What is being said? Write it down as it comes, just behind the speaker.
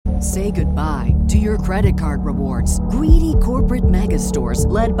Say goodbye to your credit card rewards. Greedy corporate mega stores,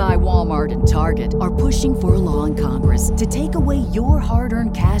 led by Walmart and Target, are pushing for a law in Congress to take away your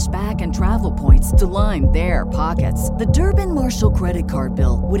hard-earned cash back and travel points to line their pockets. The Durbin-Marshall credit card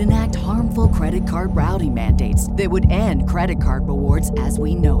bill would enact harmful credit card routing mandates that would end credit card rewards as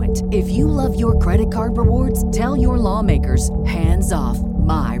we know it. If you love your credit card rewards, tell your lawmakers, hands off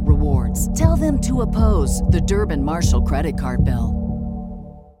my rewards. Tell them to oppose the Durbin-Marshall credit card bill.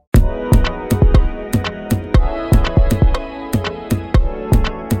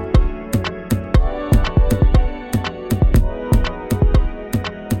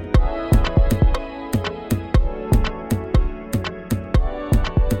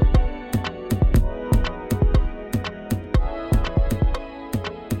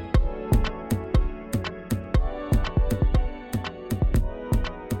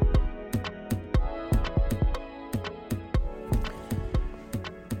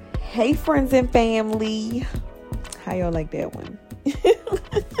 Hey, friends and family. How y'all like that one?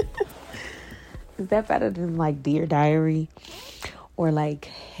 Is that better than like Dear Diary? Or like,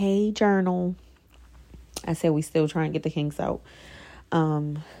 hey, journal? I said we still trying to get the kinks out.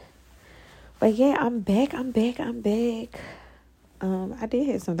 But yeah, I'm back. I did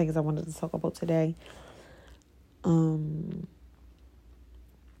have some things I wanted to talk about today.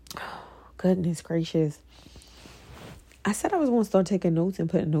 Goodness gracious. I said I was going to start taking notes and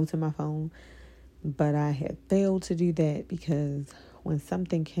putting notes in my phone, but I had failed to do that because when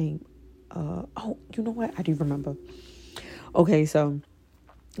something came, you know what? I do remember. Okay, so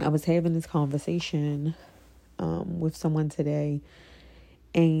I was having this conversation with someone today,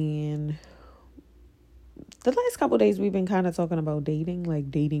 and the last couple of days we've been kind of talking about dating,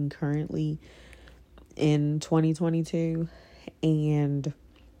 like dating currently in 2022, and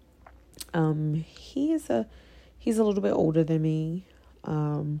he's a little bit older than me.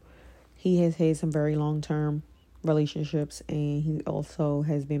 He has had some very long-term relationships, and he also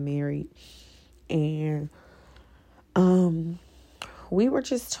has been married. And we were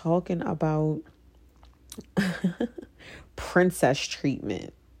just talking about princess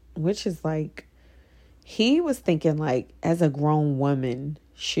treatment, which is like, he was thinking like, as a grown woman,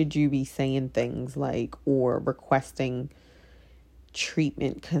 should you be saying things like, or requesting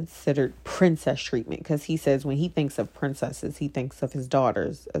treatment considered princess treatment? Because he says when he thinks of princesses, he thinks of his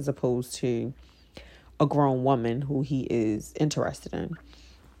daughters as opposed to a grown woman who he is interested in.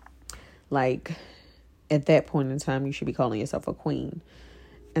 Like, at that point in time, you should be calling yourself a queen.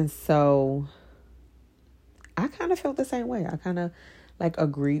 And so I kind of felt the same way. I kind of like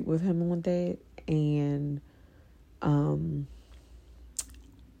agreed with him on that. And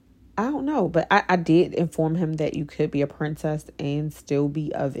I don't know, but I did inform him that you could be a princess and still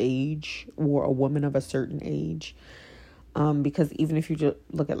be of age, or a woman of a certain age. Because even if you just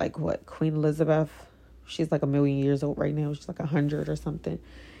look at like what Queen Elizabeth, she's like 1,000,000 years old right now. She's like 100 or something.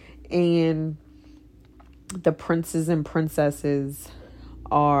 And the princes and princesses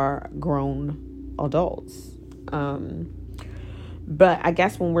are grown adults. But I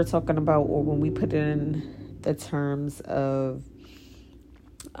guess when we're talking about, or when we put it in the terms of,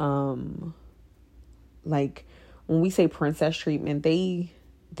 like when we say princess treatment,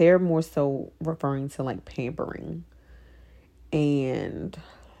 they're more so referring to like pampering. And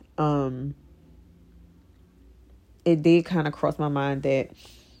it did kind of cross my mind that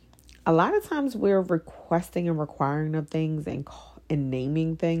a lot of times we're requesting and requiring of things and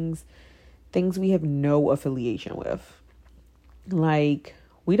naming things we have no affiliation with. Like,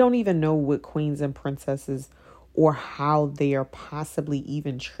 we don't even know what queens and princesses or how they are possibly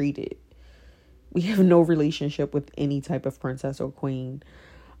even treated. We have no relationship with any type of princess or queen.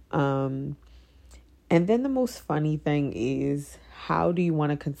 And then the most funny thing is, how do you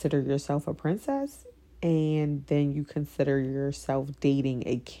want to consider yourself a princess and then you consider yourself dating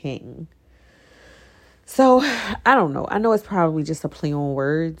a king? So I don't know. I know it's probably just a play on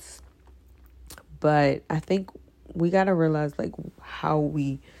words, but I think we got to realize like how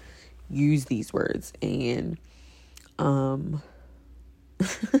we use these words. And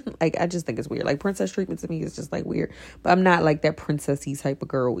like, I just think it's weird. Like, princess treatment to me is just like weird, but I'm not like that princessy type of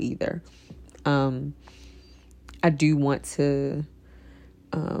girl either. I do want to,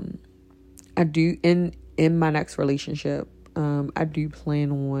 I do in my next relationship, I do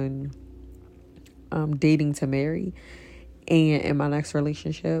plan on dating to marry. And in my next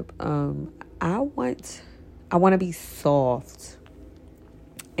relationship, I want to be soft.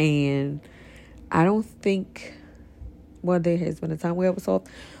 And I don't think, well, there has been a time where I was soft,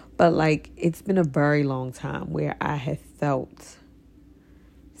 but like, it's been a very long time where I have felt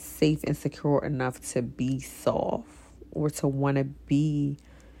safe and secure enough to be soft, or to want to be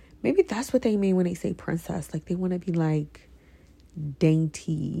maybe that's what they mean when they say princess. Like, they want to be like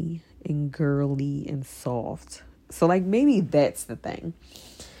dainty and girly and soft. So like, maybe that's the thing.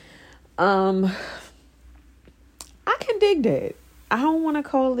 I can dig that. I don't want to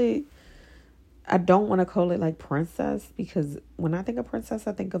call it like princess, because when I think of princess,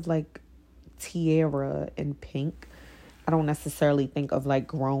 I think of like tiara and pink. I don't necessarily think of like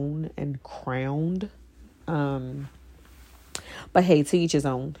grown and crowned. But hey, to each his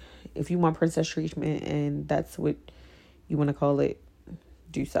own. If you want princess treatment and that's what you want to call it,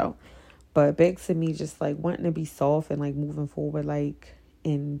 do so. But back to me just like wanting to be soft and like moving forward, like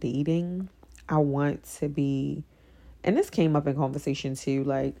in dating, I want to be, and this came up in conversation too,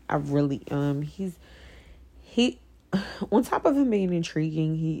 like I really, he on top of him being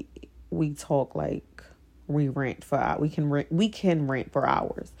intriguing, we talk like we can rant for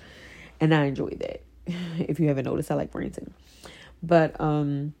hours, and I enjoy that. If you haven't noticed, I like ranting. But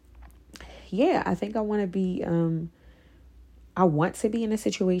yeah, I think I want to be in a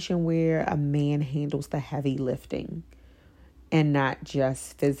situation where a man handles the heavy lifting, and not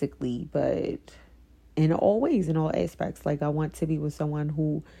just physically, but in all ways, in all aspects. Like, I want to be with someone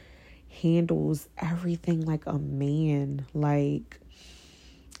who handles everything like a man. Like,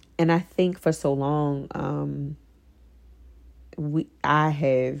 and I think for so long, I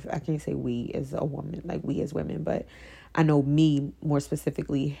can't say we as a woman, like we as women, but I know me more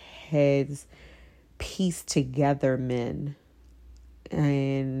specifically has pieced together men,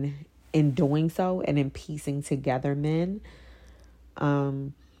 and in doing so and in piecing together men,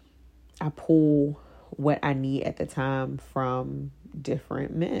 I pull what I need at the time from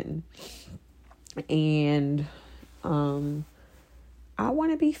different men. And I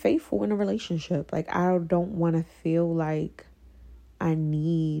want to be faithful in a relationship. Like, I don't want to feel like I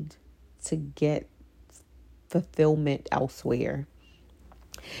need to get fulfillment elsewhere.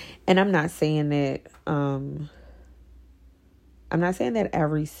 And I'm not saying that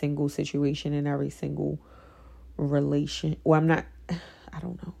every single situation and every single relation, I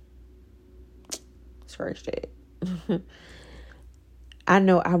don't know. Scratch that. I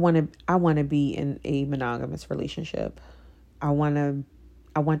know I want to be in a monogamous relationship. I want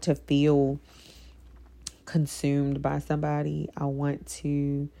to feel consumed by somebody. I want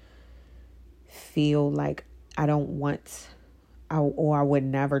to feel like I would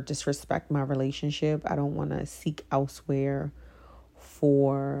never disrespect my relationship. I don't want to seek elsewhere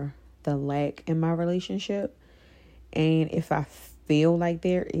for the lack in my relationship. And if I feel like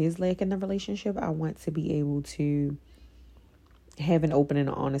there is lack in the relationship, I want to be able to have an open and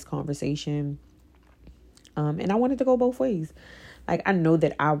honest conversation. And I want it to go both ways. Like, I know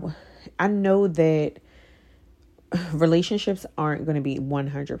that relationships aren't going to be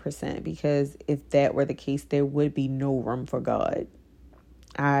 100%, because if that were the case, there would be no room for God.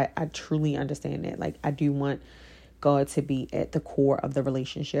 I truly understand that. Like, I do want God to be at the core of the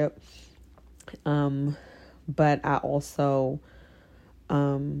relationship. But I also,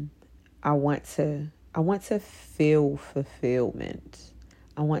 I want to feel fulfillment.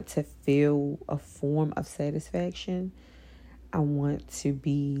 I want to feel a form of satisfaction. I want to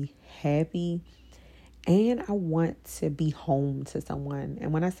be happy. And I want to be home to someone.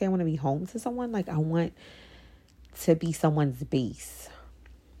 And when I say I want to be home to someone, like, I want to be someone's base,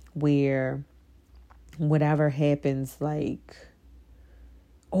 where whatever happens, like,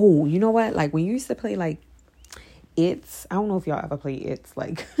 oh, you know what? Like, when you used to play, like, It's, I don't know if y'all ever play It's,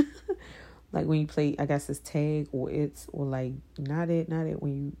 like, like when you play, I guess it's tag or It's, or like, not it,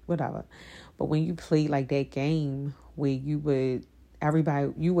 when you, whatever. But when you play like that game where you would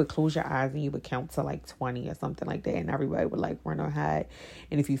close your eyes and you would count to like 20 or something like that, and everybody would like run or hide.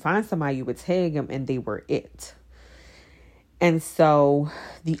 And if you find somebody, you would tag them and they were it. And so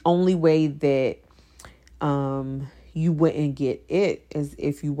the only way that you wouldn't get it is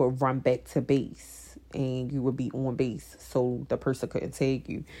if you would run back to base, and you would be on base so the person couldn't tag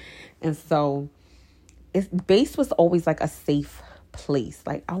you. And so base was always like a safe place.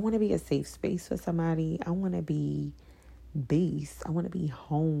 Like, I want to be a safe space for somebody. I want to be base. I want to be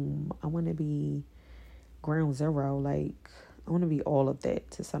home. I want to be ground zero. Like, I want to be all of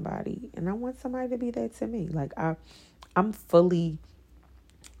that to somebody, and I want somebody to be that to me. Like, I'm fully,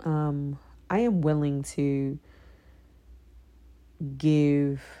 I am willing to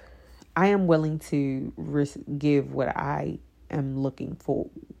give what I am looking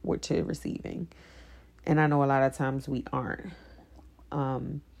forward to receiving. And I know a lot of times we aren't,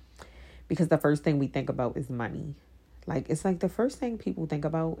 because the first thing we think about is money. Like, it's like the first thing people think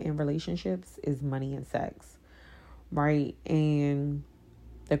about in relationships is money and sex, right? And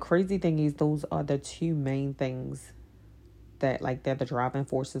the crazy thing is, those are the two main things that like they're the driving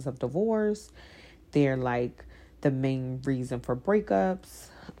forces of divorce. They're like the main reason for breakups.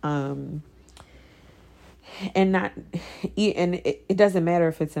 And not, and it doesn't matter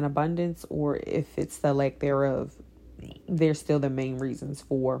if it's in abundance or if it's the lack thereof. They're still the main reasons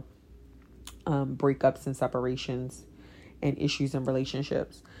for breakups and separations and issues in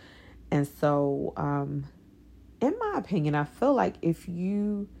relationships. And so, in my opinion, I feel like if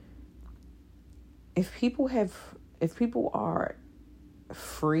people are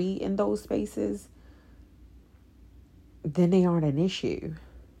free in those spaces, then they aren't an issue.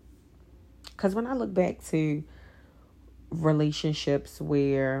 Because when I look back to relationships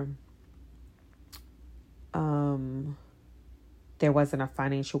where there wasn't a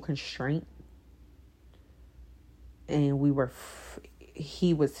financial constraint and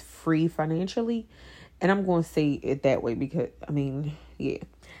he was free financially, and I'm going to say it that way because, I mean, yeah.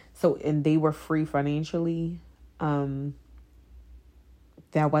 So, and they were free financially, that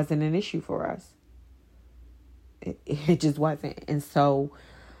wasn't an issue for us. It just wasn't. And so,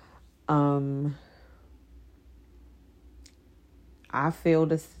 I feel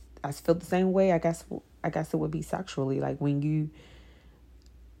the same way. I guess it would be sexually. Like when you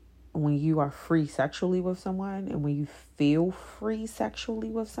are free sexually with someone, and when you feel free sexually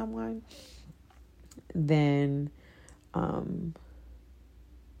with someone, then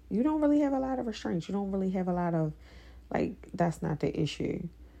you don't really have a lot of restraints. You don't really have a lot of, like, that's not the issue.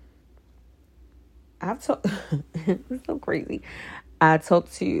 It's so crazy. I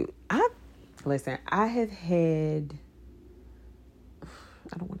have had,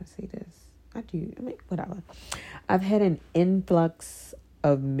 I don't want to say this. I mean, whatever. I've had an influx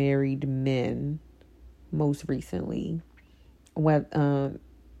of married men most recently, in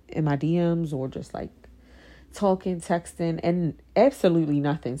my DMs or just like talking, texting, and absolutely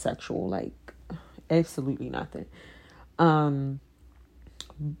nothing sexual, like absolutely nothing.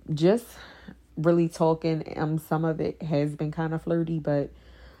 Just really talking. Some of it has been kind of flirty, but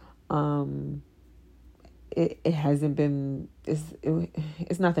it hasn't been.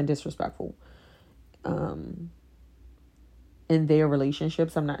 It's nothing disrespectful. In their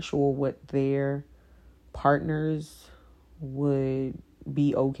relationships, I'm not sure what their partners would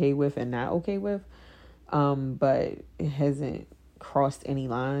be okay with and not okay with. But it hasn't crossed any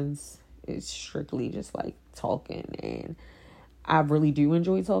lines. It's strictly just like talking, and I really do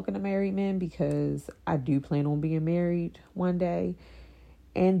enjoy talking to married men because I do plan on being married one day,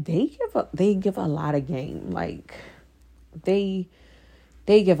 and they give a lot of game. Like they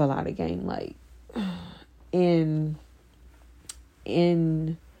give a lot of game. Like in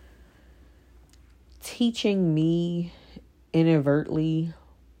teaching me inadvertently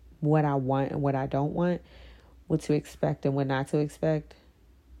what I want and what I don't want, what to expect and what not to expect,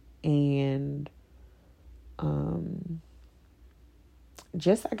 and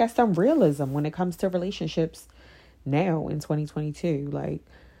just, I guess, some realism when it comes to relationships now in 2022. Like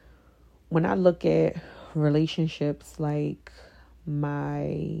when I look at relationships, like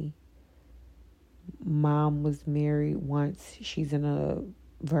my mom was married once. She's in a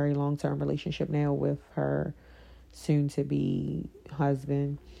very long-term relationship now with her soon-to-be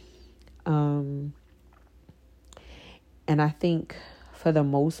husband. And I think for the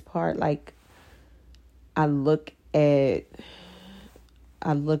most part, like I look at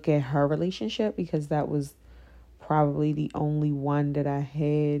her relationship because that was probably the only one that I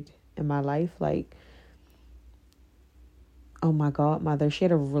had in my life. Like, oh my godmother, she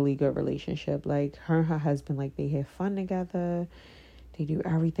had a really good relationship. Like her and her husband, like they have fun together. They do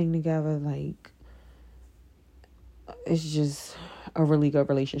everything together. Like it's just a really good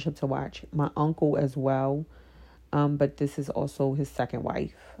relationship to watch. My uncle as well. But this is also his second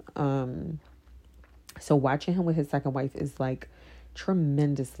wife. So watching him with his second wife is like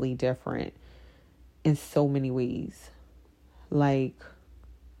tremendously different in so many ways. Like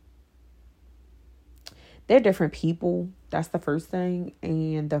they're different people. That's the first thing.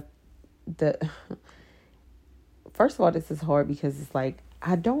 And the first of all, this is hard because it's like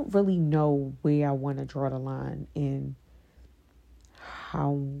I don't really know where I want to draw the line in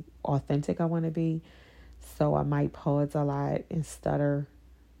how authentic I want to be. So I might pause a lot and stutter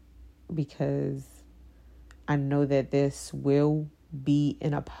because I know that this will be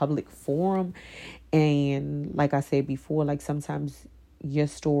in a public forum. And like I said before, like sometimes your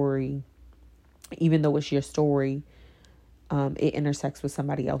story, even though it's your story, it intersects with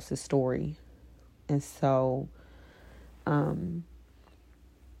somebody else's story. And so,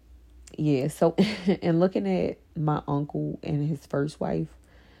 yeah. So, and looking at my uncle and his first wife,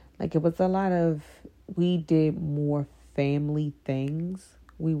 like it was a lot of, we did more family things.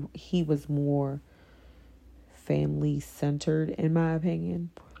 He was more family centered, in my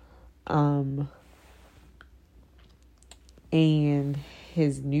opinion. And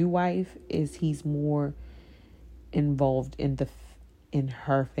his new wife he's more involved in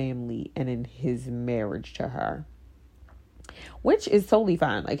her family and in his marriage to her, which is totally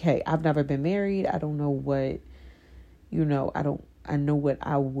fine. Like, hey, I've never been married. I don't know what, I know what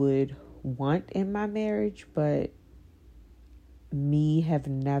I would want in my marriage, but me have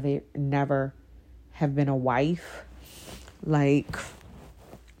never have been a wife. Like,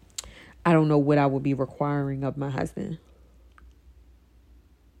 I don't know what I would be requiring of my husband.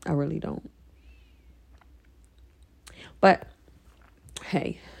 I really don't. But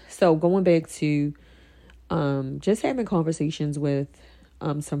hey, so going back to just having conversations with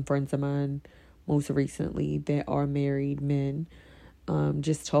some friends of mine most recently that are married men,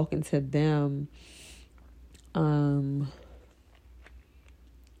 just talking to them,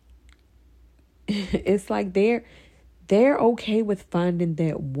 it's like they're okay with finding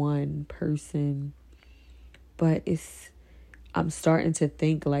that one person, but I'm starting to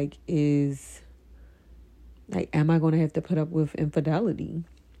think like, am I going to have to put up with infidelity?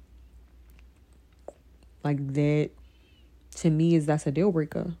 Like, that to me that's a deal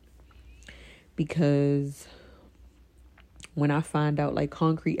breaker. Because when I find out like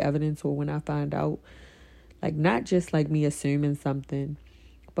concrete evidence, or when I find out, like, not just like me assuming something,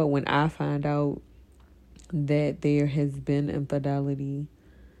 but when I find out that there has been infidelity,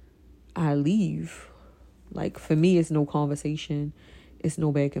 I leave. Like, for me, it's no conversation. It's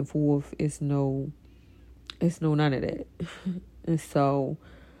no back and forth. It's no none of that. And so,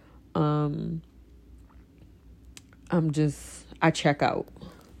 I check out.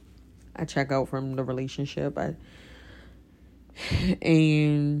 I check out from the relationship.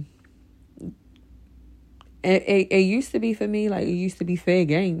 And it used to be for me, like, it used to be fair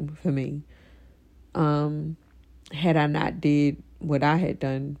game for me. Had I not did what I had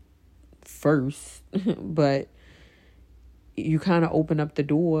done first, but you kind of open up the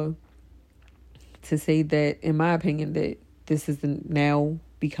door to say that, in my opinion, that this is now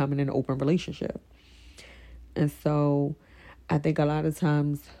becoming an open relationship. And so I think a lot of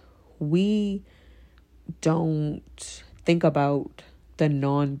times we don't think about the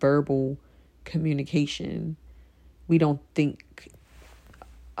nonverbal communication. We don't think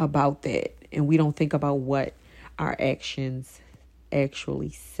about that, and we don't think about what our actions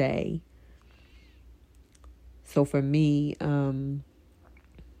actually say. So for me,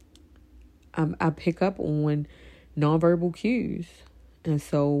 I pick up on nonverbal cues. And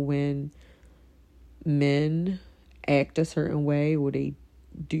so when men act a certain way, or they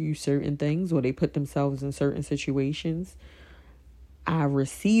do certain things, or they put themselves in certain situations, I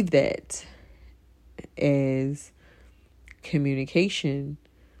receive that as communication,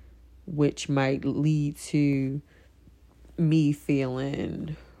 which might lead to me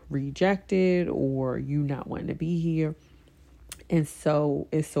feeling rejected, or you not wanting to be here. And so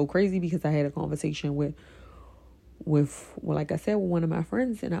it's so crazy, because I had a conversation with like I said, with one of my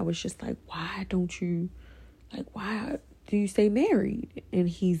friends, and I was just like, why do you stay married? And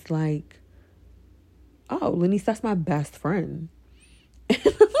he's like, oh, Lenice, that's my best friend. And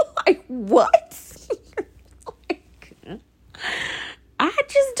I'm like, what? Like, I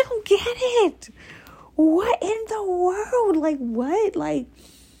just don't get it. What in the world? Like, what? Like,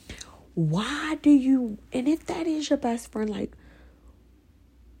 why do you, and if that is your best friend, like,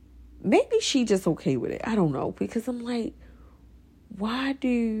 maybe she just okay with it. I don't know. Because I'm like, why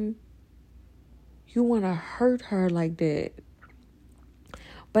do you want to hurt her like that?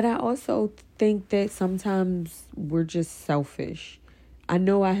 But I also think that sometimes we're just selfish. I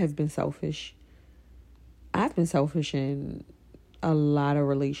know I have been selfish. I've been selfish in a lot of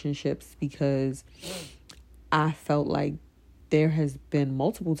relationships, because I felt like there has been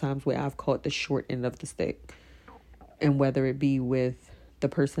multiple times where I've caught the short end of the stick. And whether it be with the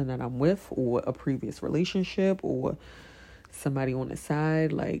person that I'm with, or a previous relationship, or somebody on the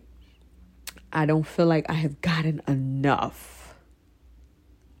side, like, I don't feel like I have gotten enough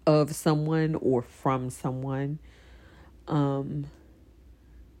of someone or from someone. And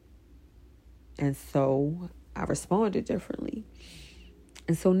so I responded differently.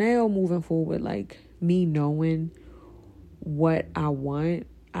 And so now, moving forward, like, me knowing what I want,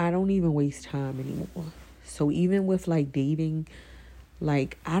 I don't even waste time anymore. So even with like dating,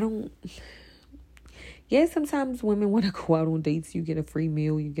 like, sometimes women want to go out on dates. You get a free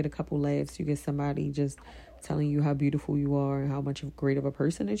meal, you get a couple laughs, you get somebody just telling you how beautiful you are and how much of great of a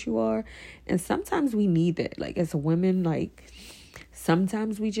person that you are. And sometimes we need that. Like, as a woman, like,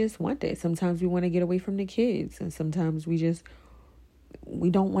 sometimes we just want that. Sometimes we want to get away from the kids. And sometimes we just we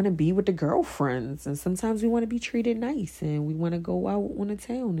don't want to be with the girlfriends, and sometimes we want to be treated nice, and we want to go out on the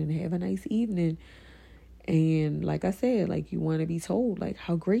town and have a nice evening. And like I said, like, you want to be told like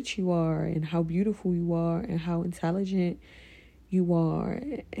how great you are and how beautiful you are and how intelligent you are,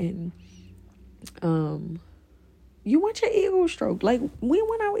 and you want your ego stroked. Like, we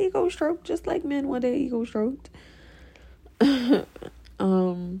want our ego stroked just like men want their ego stroked.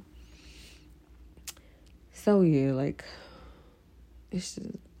 So yeah, like, it's just,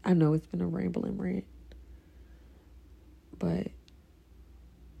 I know it's been a rambling rant, but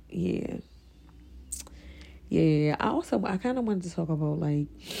yeah. I kind of wanted to talk about like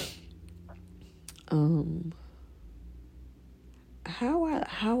how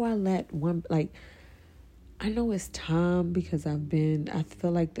I let one, like, I know it's time, because I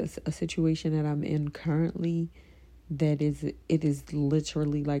feel like this a situation that I'm in currently that it is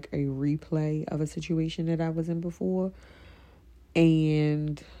literally like a replay of a situation that I was in before.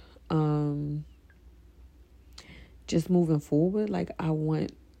 And just moving forward, like, I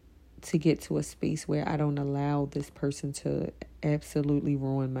want to get to a space where I don't allow this person to absolutely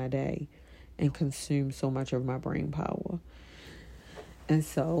ruin my day and consume so much of my brain power. And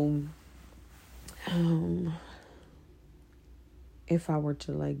so if I were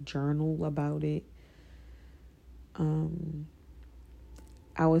to like journal about it,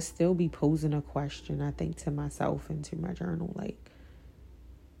 I would still be posing a question, I think, to myself and to my journal, like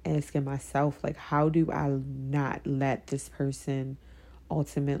asking myself, like, how do I not let this person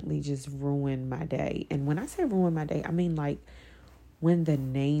ultimately just ruin my day? And when I say ruin my day, I mean like when the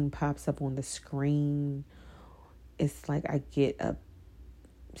name pops up on the screen, it's like I get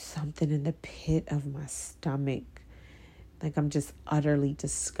something in the pit of my stomach. Like, I'm just utterly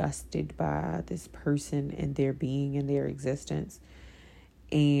disgusted by this person and their being and their existence.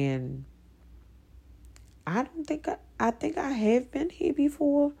 And I think I have been here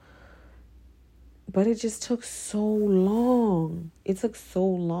before, but it just took so long. It took so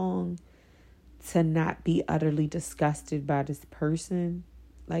long to not be utterly disgusted by this person,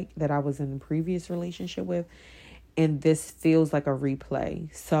 like, that I was in a previous relationship with. And this feels like a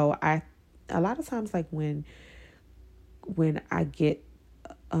replay. So a lot of times, like, when I get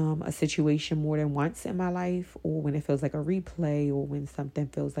a situation more than once in my life, or when it feels like a replay, or when something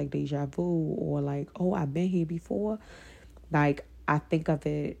feels like deja vu, or like, oh, I've been here before, like, I think of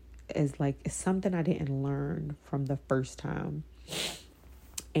it as like it's something I didn't learn from the first time.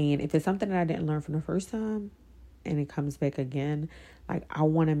 And if it's something that I didn't learn from the first time and it comes back again, like, I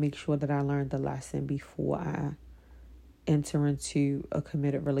want to make sure that I learned the lesson before I enter into a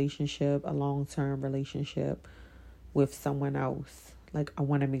committed relationship, a long-term relationship with someone else. Like, I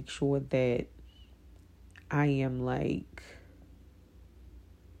want to make sure that I am like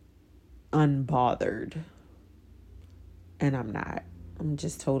unbothered, and I'm not. I'm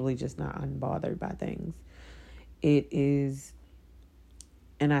just totally just not unbothered by things. It is,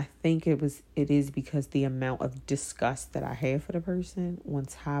 and I think it is because the amount of disgust that I have for the person, on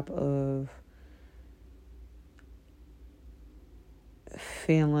top of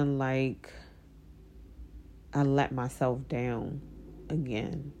feeling like I let myself down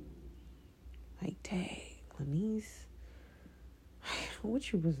again. Like, dang, Lenise,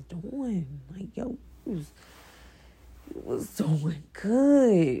 what you was doing? Like, yo, you was doing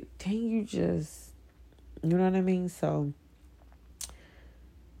good. Dang, you just, you know what I mean? So,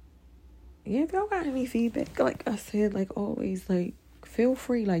 yeah, if y'all got any feedback, like I said, like always, like, feel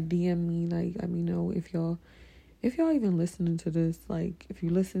free, like, DM me, like, let me know if y'all even listening to this, like, if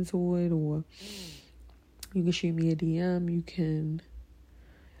you listen to it, or you can shoot me a DM. You can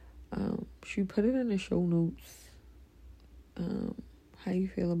put it in the show notes, how you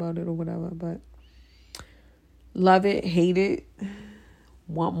feel about it or whatever. But love it, hate it,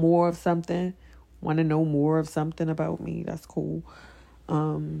 want more of something, want to know more of something about me, that's cool.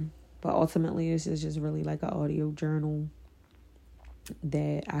 But ultimately, this is just really like an audio journal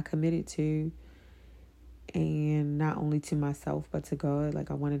that I committed to, and not only to myself but to God.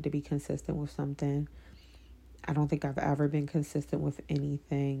 Like, I wanted to be consistent with something. I don't think I've ever been consistent with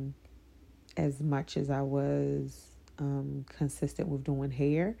anything as much as I was consistent with doing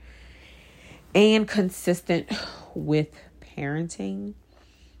hair, and consistent with parenting.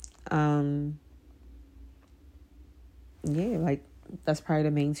 Yeah, like, that's probably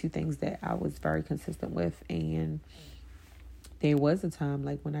the main two things that I was very consistent with. And there was a time,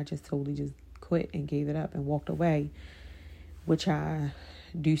 like, when I just totally just quit and gave it up and walked away, which I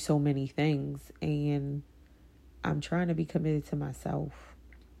do so many things, and I'm trying to be committed to myself.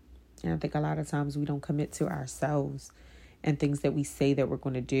 And I think a lot of times we don't commit to ourselves and things that we say that we're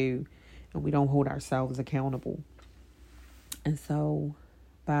going to do, and we don't hold ourselves accountable. And so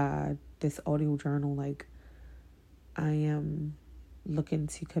by this audio journal, like, I am looking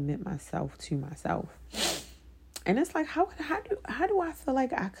to commit myself to myself. And it's like, how do I feel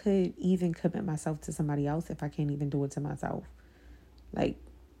like I could even commit myself to somebody else if I can't even do it to myself? Like,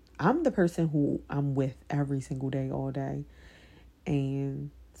 I'm the person who I'm with every single day, all day.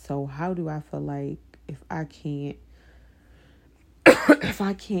 And so how do I feel like if I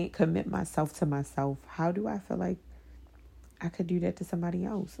can't commit myself to myself, how do I feel like I could do that to somebody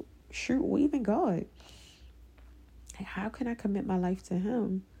else? Shoot, or even God. How can I commit my life to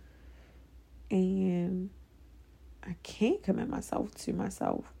him? And I can't commit myself to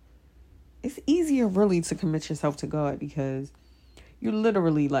myself. It's easier really to commit yourself to God because you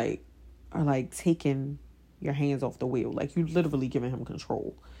literally are taking your hands off the wheel. Like, you literally giving him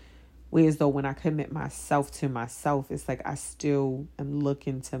control. Whereas though when I commit myself to myself, it's like I still am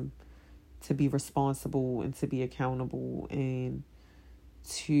looking to be responsible and to be accountable and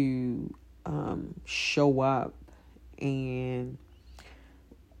to show up and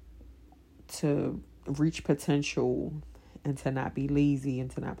to reach potential and to not be lazy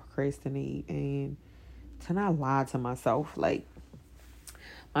and to not procrastinate and to not lie to myself. Like,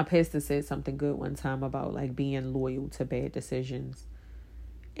 my pastor said something good one time about like being loyal to bad decisions.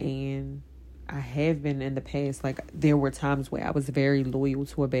 And I have been in the past. Like, there were times where I was very loyal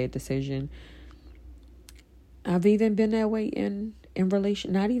to a bad decision. I've even been that way in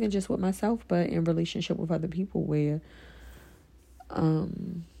relation, not even just with myself, but in relationship with other people, where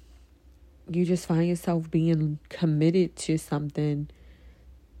you just find yourself being committed to something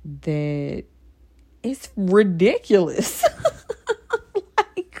that is ridiculous.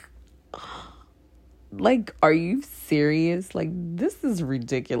 Like, are you serious? Like, this is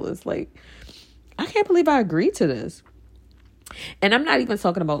ridiculous. Like, I can't believe I agreed to this. And I'm not even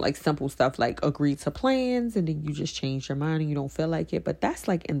talking about like simple stuff like agree to plans and then you just change your mind and you don't feel like it. But that's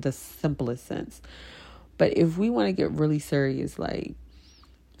like in the simplest sense. But if we want to get really serious, like,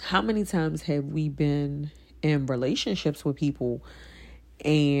 how many times have we been in relationships with people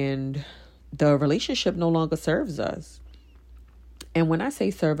and the relationship no longer serves us? And when I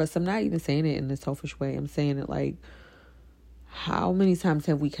say serve us, I'm not even saying it in a selfish way. I'm saying it like, how many times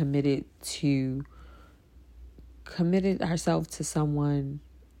have we committed ourselves to someone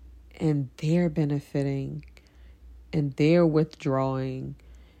and they're benefiting and they're withdrawing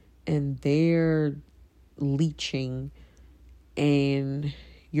and they're leeching and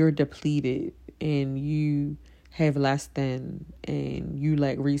you're depleted and you have less than and you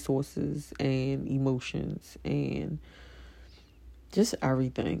lack resources and emotions and just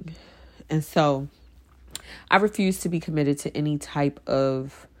everything. And so I refuse to be committed to any type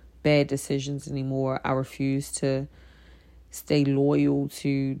of bad decisions anymore. I refuse to stay loyal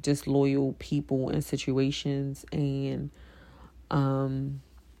to disloyal people and situations. And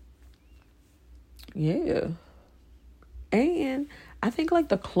yeah. And I think like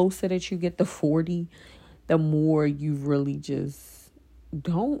the closer that you get to 40, the more you really just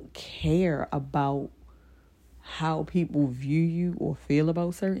don't care about how people view you or feel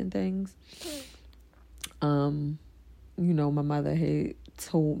about certain things. My mother had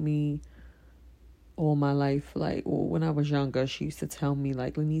told me all my life, like, well, when I was younger, she used to tell me,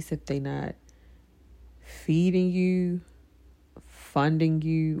 like, Lanice, if they not feeding you, funding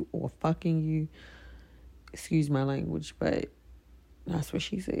you, or fucking you, excuse my language, but that's what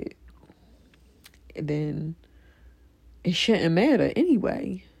she said, then it shouldn't matter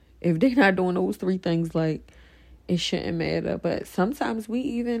anyway. If they're not doing those three things, like, it shouldn't matter. But sometimes we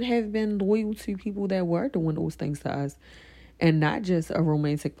even have been loyal to people that were doing those things to us. And not just a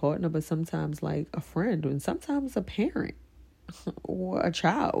romantic partner, but sometimes like a friend and sometimes a parent or a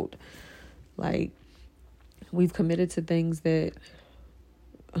child. Like, we've committed to things that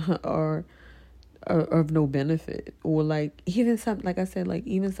are of no benefit. Or like even something, like I said, like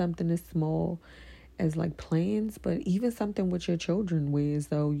even something as small as like plans, but even something with your children where as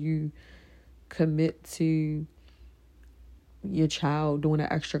though you commit to your child doing an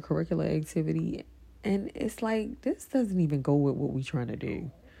extracurricular activity and it's like, this doesn't even go with what we're trying to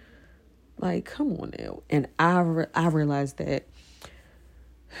do. Like, come on now. And I realized that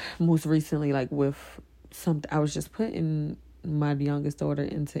most recently, like with something, I was just putting my youngest daughter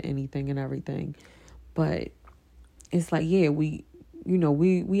into anything and everything. But it's like, yeah, we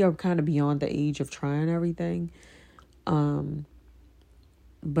are kind of beyond the age of trying everything.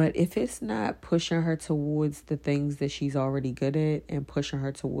 But if it's not pushing her towards the things that she's already good at and pushing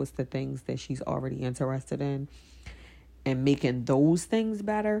her towards the things that she's already interested in and making those things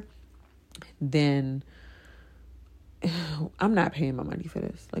better, then I'm not paying my money for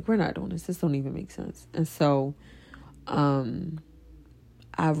this. Like, we're not doing this. This don't even make sense. And so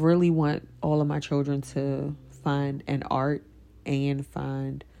I really want all of my children to find an art and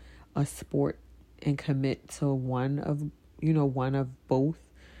find a sport and commit to one of both.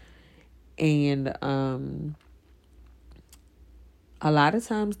 And a lot of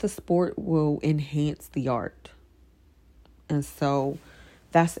times the sport will enhance the art. And so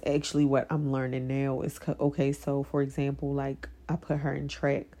that's actually what I'm learning now is, okay, so for example, like I put her in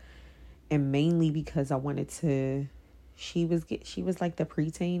track, and mainly because I wanted to, she was like the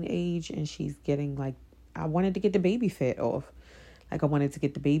preteen age, and she's getting like, I wanted to get the baby fat off. Like I wanted to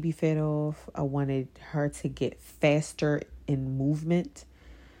get the baby fat off. I wanted her to get faster in movement.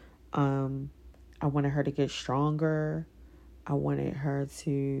 I wanted her to get stronger. I wanted her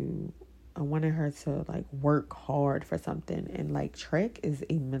to like work hard for something. And like track is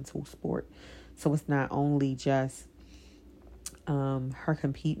a mental sport. So it's not only just her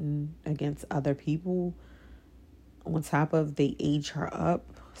competing against other people. On top of, they age her up.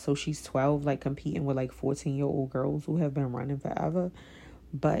 So she's 12, like competing with like 14-year-old girls who have been running forever.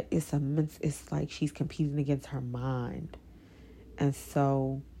 But it's like she's competing against her mind. And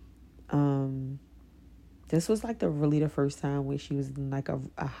so this was like the first time where she was in like a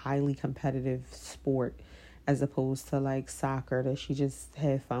highly competitive sport, as opposed to like soccer that she just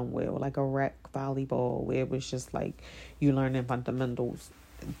had fun with, or like a rec volleyball where it was just like you learning fundamentals.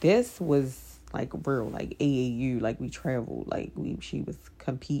 This was like real, like AAU, like we traveled, like she was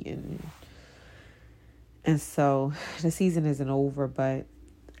competing. And so the season isn't over, but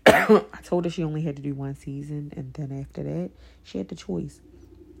I told her she only had to do one season, and then after that she had the choice.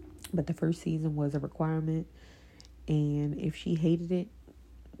 But the first season was a requirement, and if she hated it,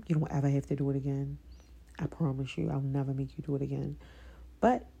 you don't ever have to do it again. I promise you, I'll never make you do it again.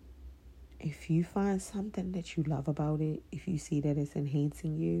 But if you find something that you love about it, if you see that it's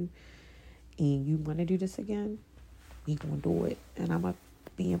enhancing you, and you want to do this again, we gonna do it, and I'm gonna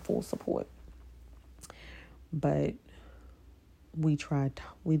be in full support. But we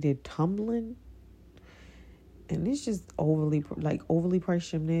did tumbling, and it's just overly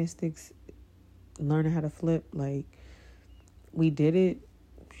priced gymnastics, learning how to flip. Like, we did it.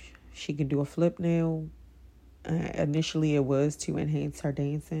 She can do a flip now. Initially it was to enhance her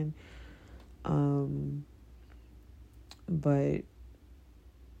dancing, but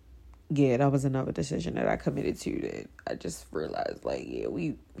yeah, that was another decision that I committed to, that I just realized, like,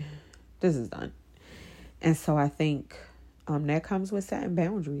 yeah, this is done. And so I think that comes with setting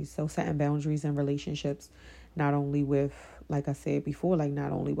boundaries. So setting boundaries in relationships, not only with, like I said before, like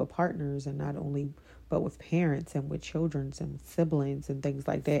not only with partners, and but with parents and with children and siblings and things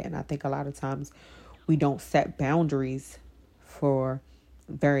like that. And I think a lot of times we don't set boundaries for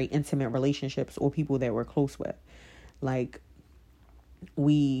very intimate relationships or people that we're close with. Like,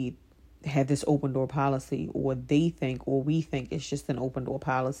 we have this open door policy, or we think it's just an open door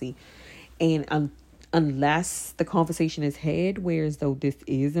policy. And unless the conversation is had where as though this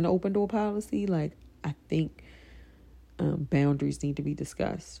is an open door policy, like, I think boundaries need to be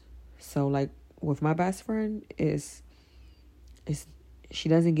discussed. So like with my best friend, is she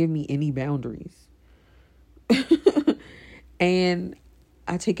doesn't give me any boundaries. And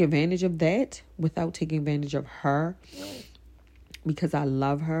I take advantage of that without taking advantage of her, because I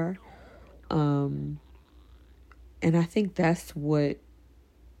love her. And I think that's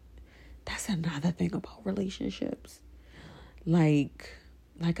another thing about relationships. Like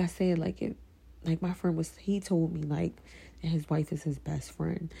I said, like my friend he told me like his wife is his best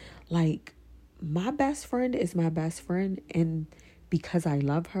friend. Like, my best friend is my best friend, and because I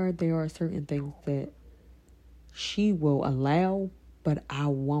love her, there are certain things that she will allow, but I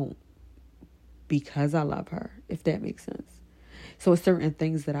won't, because I love her, if that makes sense. So it's certain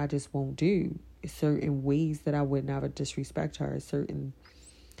things that I just won't do. It's certain ways that I would never disrespect her. Certain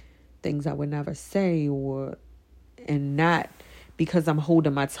things I would never say, and not because I'm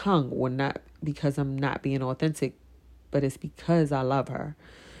holding my tongue, or not because I'm not being authentic, but it's because I love her.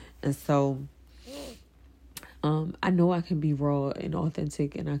 And so I know I can be raw and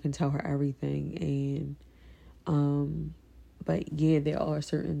authentic, and I can tell her everything. And but yeah, there are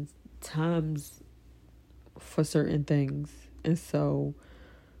certain times for certain things. And so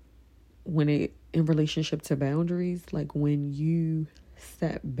in relationship to boundaries, like when you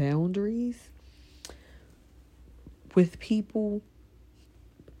set boundaries with people,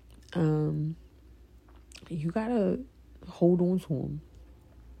 you gotta hold on to them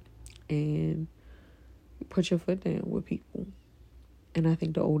and put your foot down with people. And I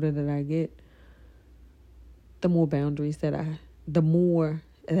think the older that I get, the more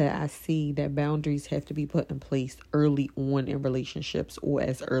that I see that boundaries have to be put in place early on in relationships, or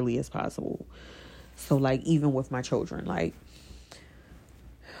as early as possible. So like even with my children, like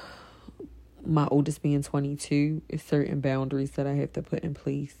my oldest being 22, is certain boundaries that I have to put in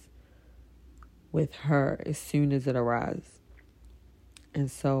place with her as soon as it arrives. And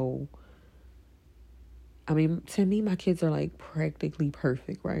so, I mean, to me, my kids are like practically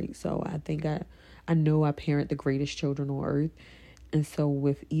perfect, right? So I think I know I parent the greatest children on earth. And so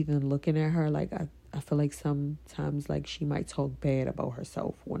with even looking at her, like I feel like sometimes like she might talk bad about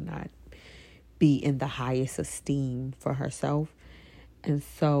herself or not be in the highest esteem for herself. And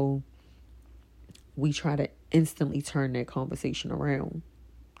so we try to instantly turn that conversation around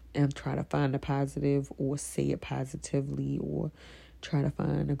and try to find a positive or say it positively or try to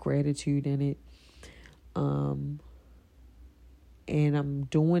find a gratitude in it. And I'm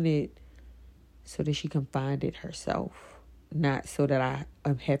doing it so that she can find it herself, not so that I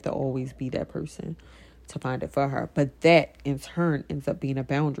have to always be that person to find it for her. But that in turn ends up being a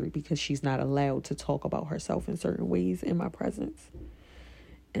boundary because she's not allowed to talk about herself in certain ways in my presence.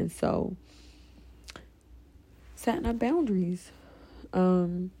 And so setting up boundaries,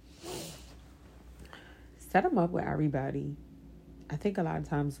 set them up with everybody. I think a lot of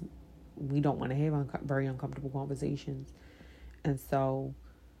times we don't want to have very uncomfortable conversations. And so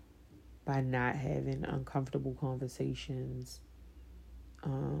by not having uncomfortable conversations,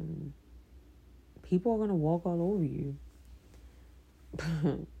 people are going to walk all over you.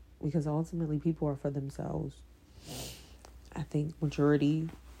 Because ultimately people are for themselves. I think majority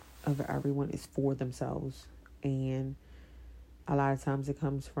of everyone is for themselves. And a lot of times it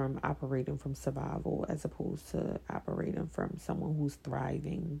comes from operating from survival as opposed to operating from someone who's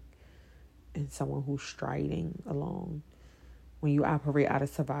thriving and someone who's striding along. When you operate out of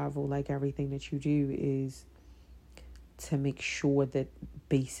survival, like everything that you do is to make sure that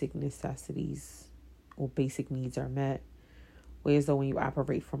basic necessities or basic needs are met. Whereas though when you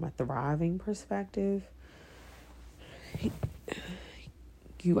operate from a thriving perspective,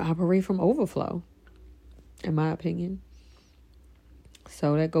 you operate from overflow, in my opinion.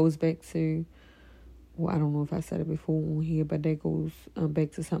 So that goes back to, well, I don't know if I said it before on here, but that goes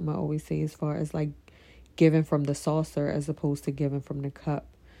back to something I always say as far as like giving from the saucer as opposed to giving from the cup.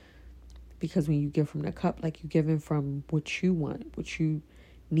 Because when you give from the cup, like you're giving from what you want, what you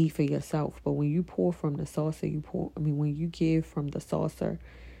need for yourself. But when you pour from the saucer, when you give from the saucer,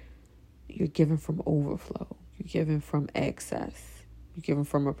 you're giving from overflow. You're giving from excess. You're giving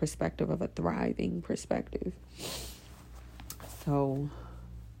from a perspective of a thriving perspective. So,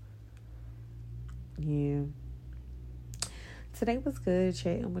 yeah. Today was good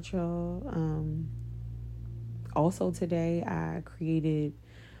chatting with y'all. Also today I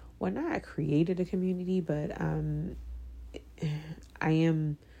not created a community, but I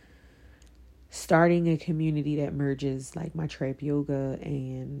am starting a community that merges like my trap yoga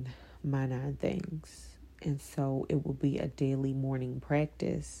and my 9 things. And so it will be a daily morning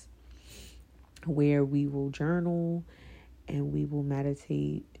practice where we will journal and we will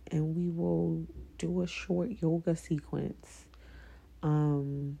meditate and we will do a short yoga sequence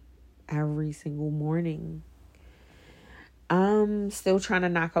every single morning. I'm still trying to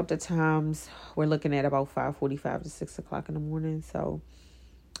knock out the times. We're looking at about 5:45 to 6 o'clock in the morning. So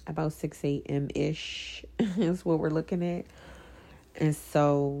about 6 a.m. ish is what we're looking at. And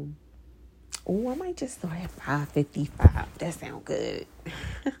so, I might just start at 5:55. That sounds good.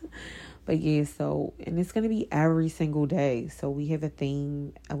 But yeah, so, and it's going to be every single day. So we have a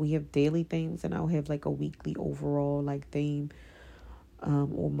theme. We have daily themes, and I'll have like a weekly overall like theme.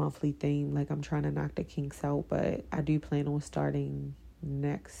 Or monthly theme. Like I'm trying to knock the kinks out, but I do plan on starting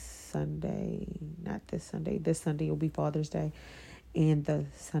next Sunday. Not this Sunday. This Sunday will be Father's Day, and the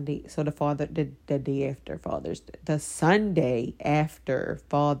Sunday. So the day after Father's Day, the Sunday after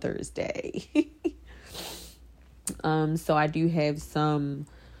Father's Day. So I do have some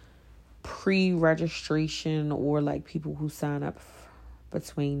pre-registration or like people who sign up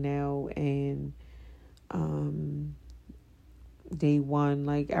between now and day one.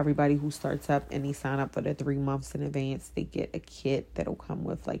 Like everybody who starts up and they sign up for the 3 months in advance, they get a kit that'll come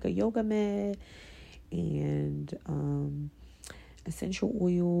with like a yoga mat and essential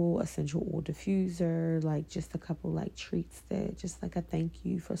oil diffuser, like just a couple like treats that just like a thank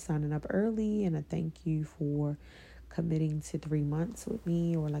you for signing up early and a thank you for committing to 3 months with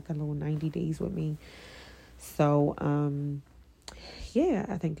me or like a little 90 days with me. So yeah,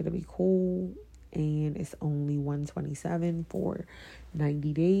 I think it'll be cool. And it's only $127 for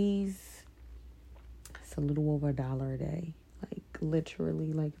 90 days. It's a little over $1 a day. Like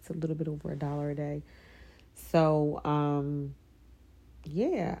literally, like it's a little bit over $1 a day. So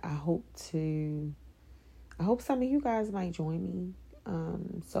yeah, I hope some of you guys might join me.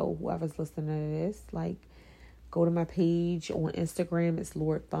 So whoever's listening to this, like, go to my page on Instagram. It's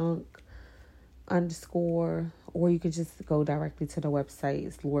Lord Funk _ or you could just go directly to the website.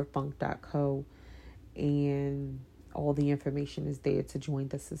 It's lordfunk.co, and all the information is there to join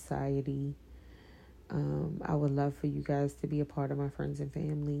the society. I would love for you guys to be a part of my friends and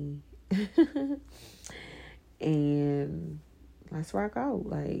family. And let's rock out.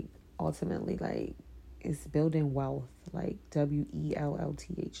 Like, ultimately, like, it's building wealth, like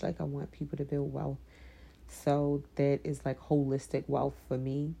WELLTH. Like, I want people to build wealth. So that is like holistic wealth for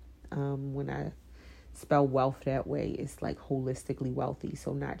me. When I spell wealth that way, it's like holistically wealthy.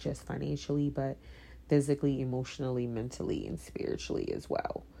 So not just financially, but physically, emotionally, mentally, and spiritually as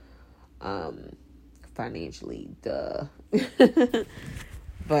well. Financially, duh.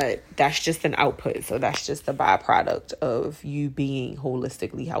 But that's just an output. So that's just a byproduct of you being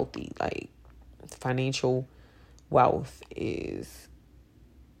holistically healthy. Like, financial wealth is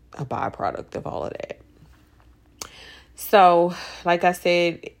a byproduct of all of that. So, like I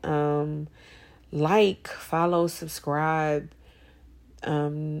said, like, follow, subscribe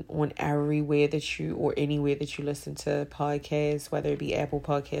on everywhere that you, or anywhere that you listen to podcasts, whether it be Apple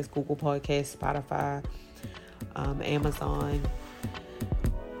Podcasts, Google Podcasts, Spotify, Amazon.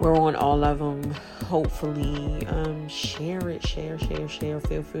 We're on all of them. Hopefully, share it. Share.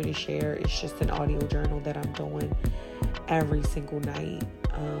 Feel free to share. It's just an audio journal that I'm doing every single night.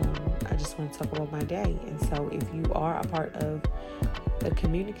 I just want to talk about my day. And so if you are a part of the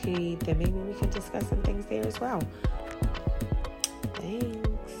community, then maybe we can discuss some things there as well.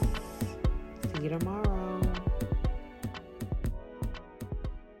 Thanks. See you tomorrow.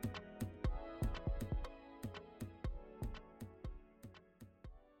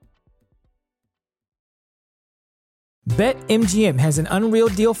 BetMGM has an unreal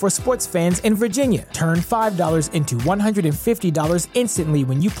deal for sports fans in Virginia. Turn $5 into $150 instantly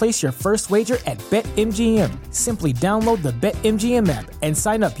when you place your first wager at BetMGM. Simply download the BetMGM app and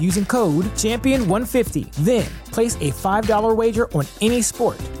sign up using code Champion150. Then, place a $5 wager on any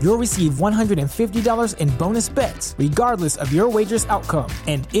sport. You'll receive $150 in bonus bets, regardless of your wager's outcome.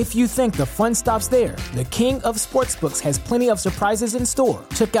 And if you think the fun stops there, the King of Sportsbooks has plenty of surprises in store.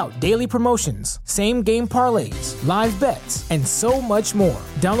 Check out daily promotions, same-game parlays, live bets, and so much more.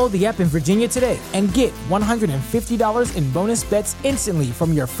 Download the app in Virginia today and get $150 in bonus bets instantly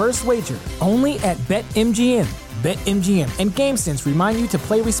from your first wager. Only at BetMGM. BetMGM and GameSense remind you to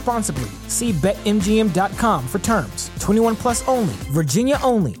play responsibly. See BetMGM.com for terms. 21 plus only. Virginia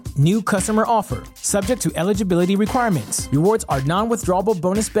only. New customer offer. Subject to eligibility requirements. Rewards are non-withdrawable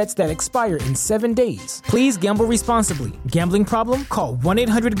bonus bets that expire in 7 days. Please gamble responsibly. Gambling problem? Call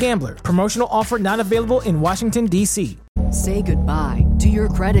 1-800-GAMBLER. Promotional offer not available in Washington, D.C. Say goodbye to your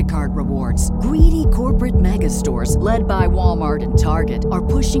credit card rewards. Greedy corporate mega stores, led by Walmart and Target, are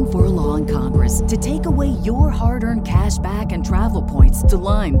pushing for a law in Congress to take away your hard-earned cash back and travel points to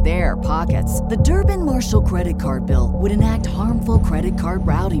line their pockets. The Durbin-Marshall credit card bill would enact harmful credit card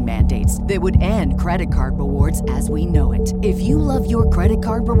routing mandates that would end credit card rewards as we know it. If you love your credit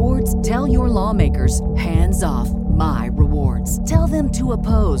card rewards, tell your lawmakers, hands off my rewards. Tell them to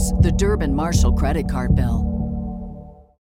oppose the Durbin-Marshall credit card bill.